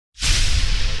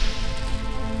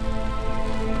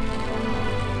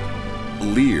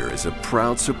Leer is a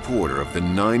proud supporter of the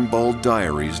Nine-Ball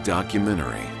Diaries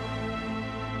documentary.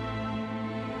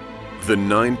 The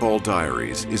Nine-Ball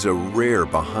Diaries is a rare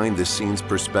behind-the-scenes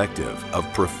perspective of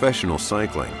professional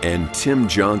cycling and Tim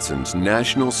Johnson's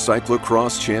National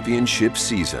Cyclocross Championship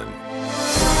season.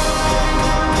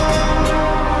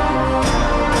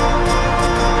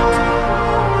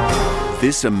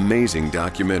 This amazing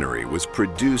documentary was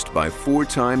produced by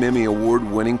four-time Emmy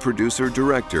Award-winning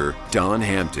producer-director Don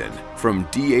Hampton from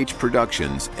DH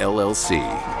Productions, LLC.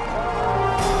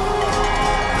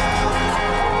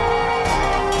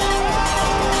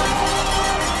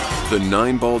 The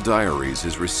Nine-Ball Diaries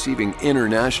is receiving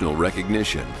international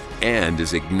recognition and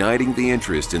is igniting the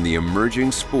interest in the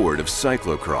emerging sport of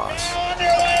cyclocross.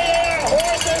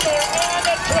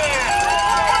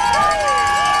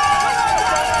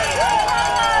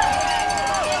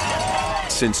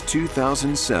 Since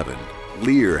 2007,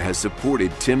 Leer has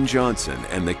supported Tim Johnson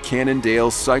and the Cannondale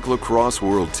Cyclocross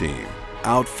World Team,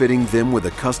 outfitting them with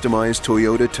a customized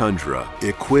Toyota Tundra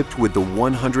equipped with the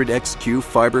 100XQ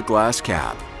fiberglass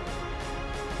cap.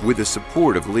 With the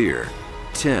support of Leer,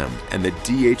 Tim and the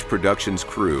DH Productions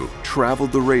crew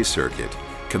traveled the race circuit,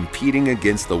 competing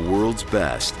against the world's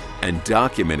best and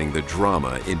documenting the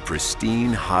drama in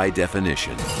pristine high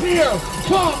definition. Here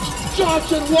comes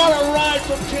Johnson. What a ride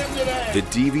from Tim today! The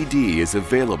DVD is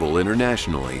available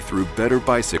internationally through Better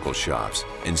Bicycle Shops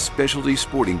and specialty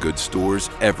sporting goods stores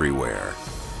everywhere.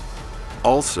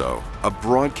 Also, a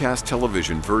broadcast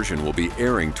television version will be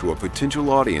airing to a potential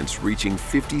audience reaching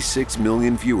 56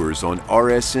 million viewers on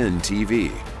RSN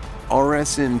TV.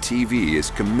 RSN TV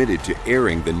is committed to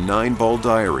airing the Nine-Ball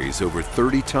Diaries over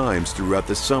 30 times throughout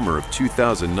the summer of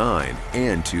 2009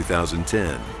 and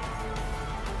 2010.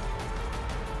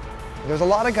 There's a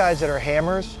lot of guys that are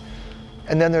hammers,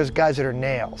 and then there's guys that are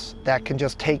nails that can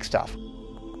just take stuff.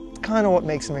 It's kind of what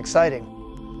makes them exciting.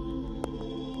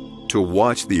 To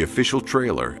watch the official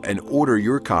trailer and order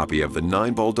your copy of the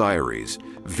Nine-Ball Diaries,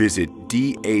 visit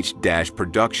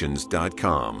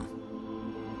dh-productions.com.